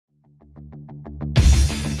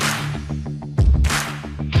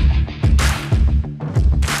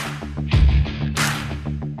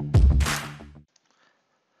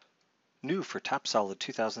new for TopSolid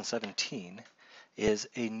 2017 is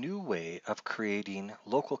a new way of creating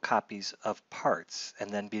local copies of parts and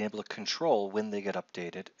then being able to control when they get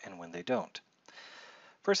updated and when they don't.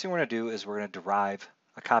 First thing we're going to do is we're going to derive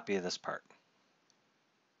a copy of this part.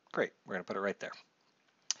 Great, we're going to put it right there.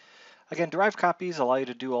 Again, derived copies allow you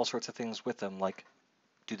to do all sorts of things with them, like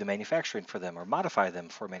do the manufacturing for them or modify them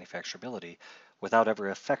for manufacturability without ever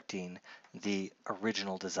affecting the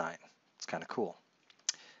original design. It's kind of cool.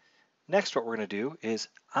 Next, what we're going to do is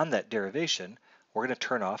on that derivation, we're going to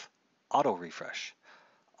turn off auto refresh.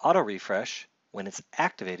 Auto refresh, when it's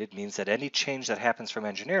activated, means that any change that happens from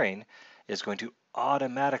engineering is going to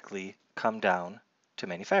automatically come down to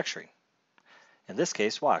manufacturing. In this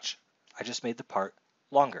case, watch, I just made the part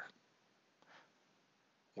longer.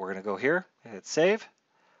 We're going to go here and hit save.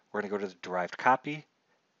 We're going to go to the derived copy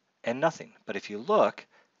and nothing. But if you look,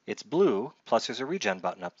 it's blue, plus there's a regen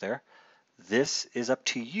button up there. This is up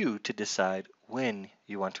to you to decide when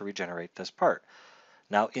you want to regenerate this part.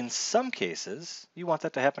 Now, in some cases, you want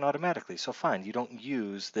that to happen automatically. So fine, you don't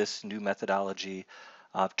use this new methodology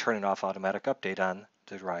of turning off automatic update on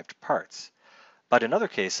derived parts. But in other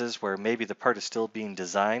cases where maybe the part is still being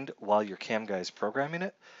designed while your CAM guy is programming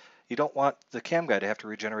it, you don't want the CAM guy to have to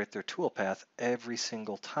regenerate their toolpath every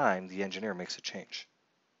single time the engineer makes a change.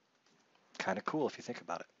 Kind of cool if you think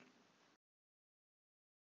about it.